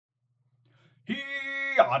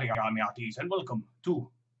And welcome to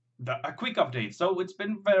a quick update. So it's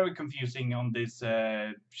been very confusing on this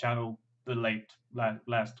channel the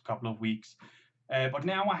last couple of weeks, but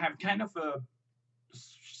now I have kind of a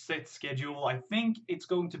set schedule. I think it's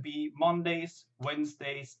going to be Mondays,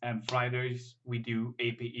 Wednesdays, and Fridays we do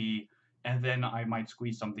APE, and then I might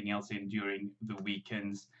squeeze something else in during the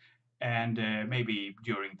weekends and maybe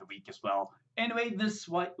during the week as well. Anyway, this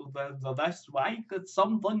week it's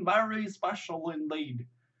something very special indeed.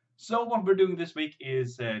 So what we're doing this week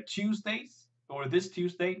is Tuesdays, or this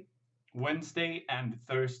Tuesday, Wednesday, and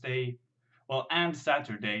Thursday. Well, and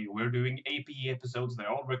Saturday, we're doing APE episodes. They're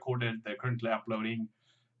all recorded. They're currently uploading.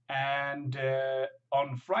 And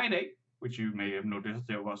on Friday, which you may have noticed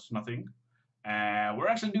there was nothing, we're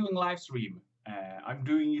actually doing live stream. I'm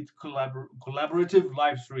doing it collaborative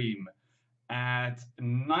live stream at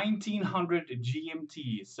 1900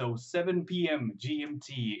 GMT, so 7 p.m.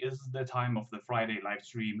 GMT is the time of the Friday live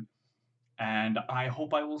stream. And I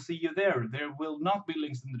hope I will see you there. There will not be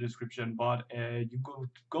links in the description, but you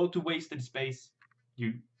go to Wasted Space.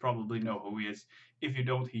 You probably know who he is. If you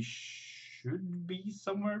don't, he should be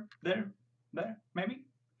somewhere there, maybe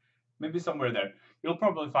somewhere there. You'll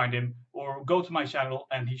probably find him, or go to my channel,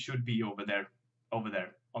 and he should be over there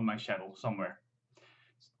on my channel somewhere,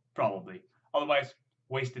 probably. Otherwise,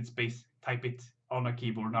 Wasted Space. Type it on a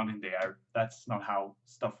keyboard, not in the air. That's not how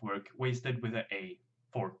stuff work. Wasted with an A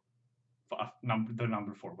for the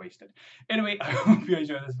number 4 wasted. Anyway, I hope you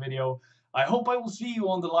enjoyed this video. I hope I will see you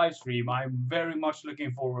on the live stream. I'm very much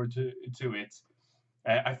looking forward to it.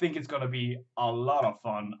 I think it's gonna be a lot of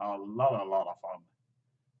fun, a lot of fun.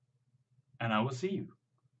 And I will see you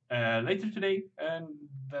later today and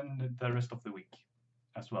then the rest of the week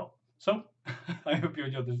as well. So, I hope you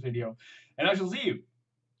enjoyed this video, and I shall see you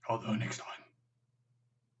on the next one.